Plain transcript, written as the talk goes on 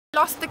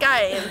Lost the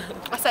game.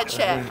 I said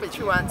shit, which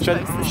we weren't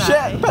supposed to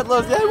say. Shit,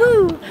 peddlers, yeah,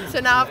 woo! So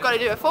now I've got to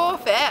do a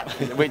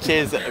forfeit. Which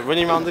is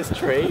running around this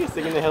tree,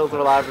 singing the hills are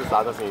alive and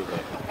sad as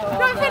music.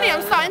 Right, Finny,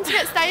 I'm starting to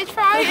get stage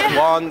fright.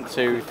 1,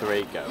 2,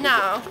 3, go.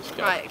 No.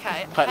 Go. Right,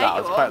 okay. Quite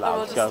loud, quite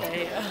loud. Go.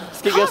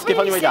 Skip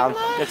on the way down. You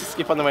have to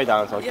skip on the way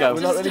down, so go.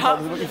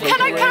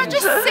 Can I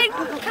just sing?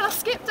 Can I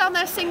skip down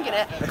there singing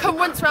it? Come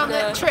once around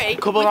the tree.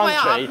 Couple around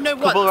the tree. No,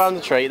 couple around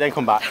the tree, then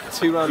come back.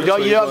 2 rounds. You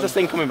don't have to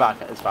sing coming back.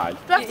 It's fine.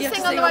 Do I have to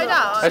sing on the way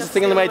down? Let's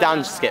sing on the way down.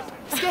 Just skip.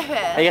 Skip it.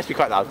 And you have to be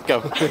quite loud.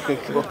 Go.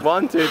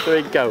 1, 2,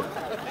 3, go.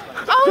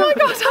 Oh my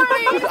god,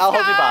 sorry. I'll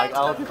hold your bag.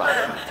 I'll hold your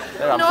bag.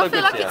 There, no, I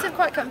feel like it's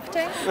quite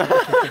comforting.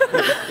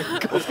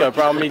 Let's go.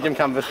 Brown medium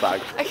canvas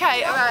bag.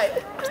 Okay,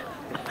 alright.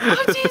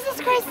 Oh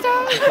Jesus Christ!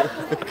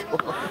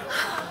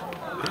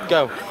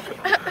 Go.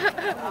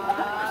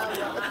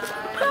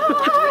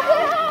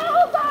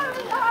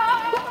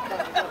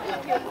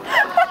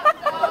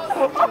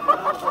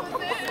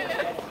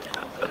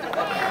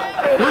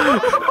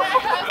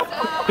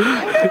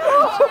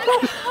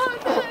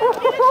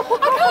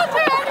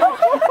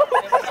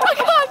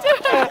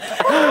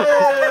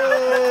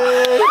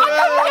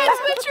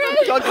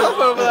 Got a club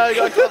over there,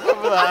 got a club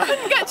over there. I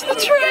couldn't get to the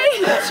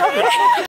tree.